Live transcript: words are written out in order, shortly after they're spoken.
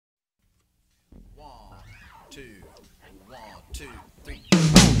two, 1, 2, 3.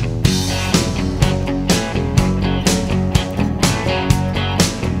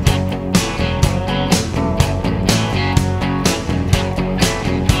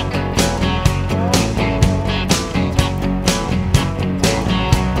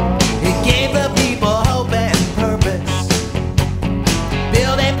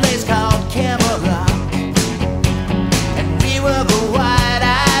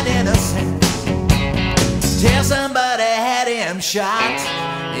 Somebody had him shot.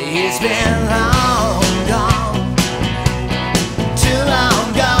 He's been long gone, too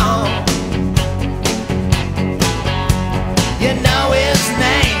long gone. You know his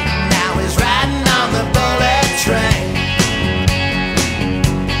name, now he's riding on the bullet train.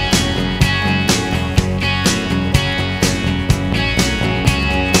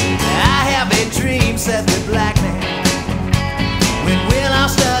 I have a dream, said the black man, when we'll all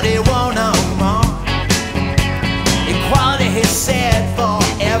study war no more. Equality, he said, for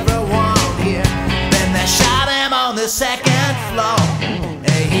everyone here. Then they shot him on the second floor.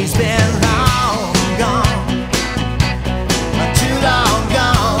 He's been long gone, too long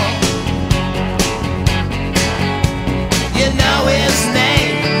gone. You know his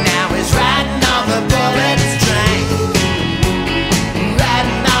name, now he's riding on the bullet train.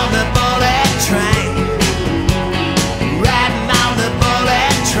 Riding on the bullet train. Riding on the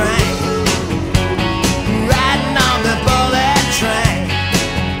bullet train. Riding on the bullet train.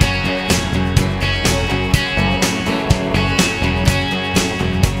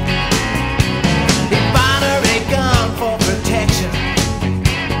 He bought her a gun for protection.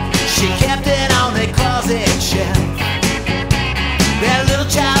 She kept it on the closet shelf. That little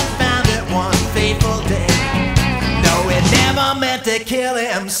child found it one fateful day. No, he never meant to kill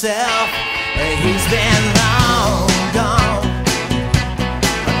himself. He's been long gone,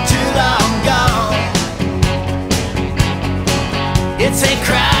 too long gone. It's a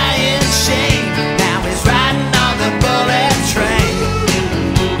crying shame. Now he's riding on the bullet train.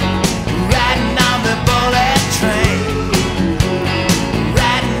 Riding on the bullet train.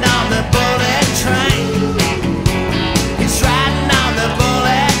 Riding on the bullet train. He's riding on the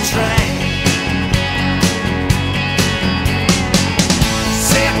bullet train.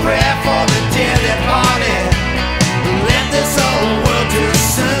 Say a prayer for the dear departed who left this old world too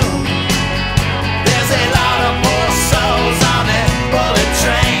soon. There's a lot of poor souls on it bullet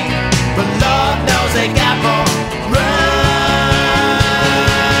train, but Lord knows they got more room.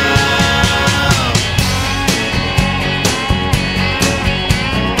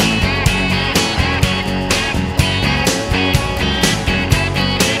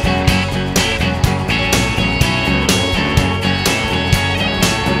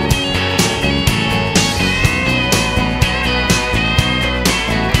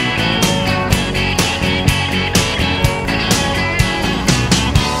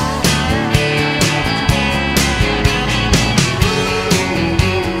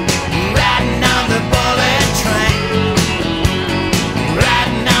 Riding on the bullet train.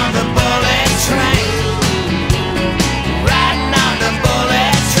 Riding on the bullet train. Riding on the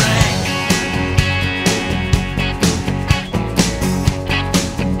bullet train.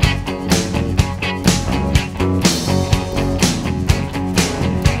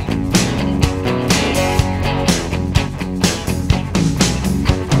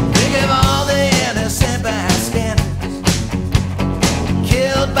 Think of all the innocent bystanders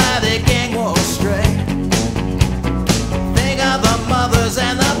killed by the gang war stray. Think of the mothers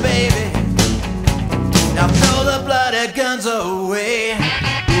and the baby. Now throw the bloody guns away.